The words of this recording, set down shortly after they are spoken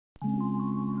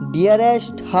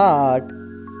Dearest heart,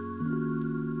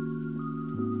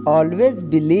 always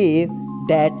believe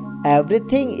that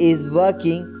everything is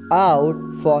working out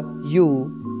for you.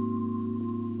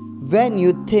 When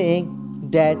you think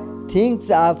that things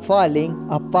are falling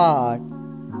apart,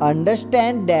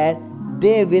 understand that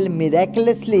they will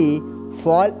miraculously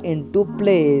fall into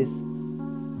place.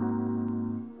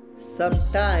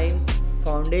 Sometimes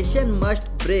foundation must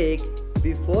break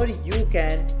before you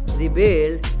can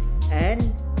rebuild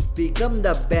and become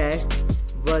the best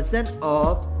version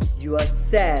of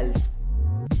yourself.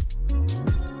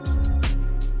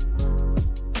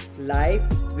 Life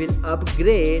will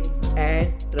upgrade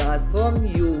and transform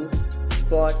you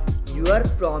for your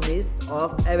promise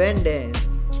of abundance.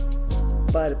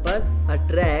 Purpose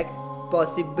attracts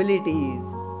possibilities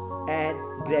and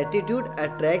gratitude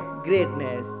attracts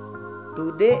greatness.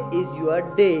 Today is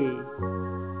your day.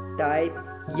 Type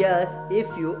yes if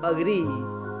you agree.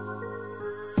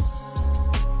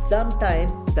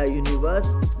 Sometimes the universe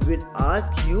will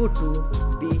ask you to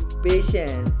be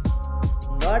patient,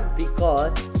 not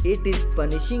because it is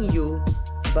punishing you,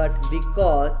 but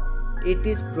because it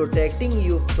is protecting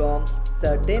you from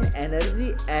certain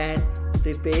energy and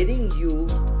preparing you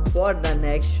for the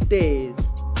next stage.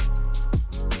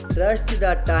 Trust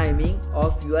the timing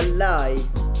of your life.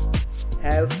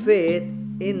 Have faith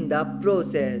in the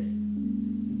process.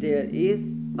 There is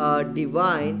a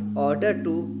divine order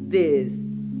to this.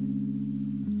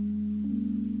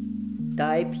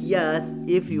 Type yes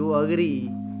if you agree.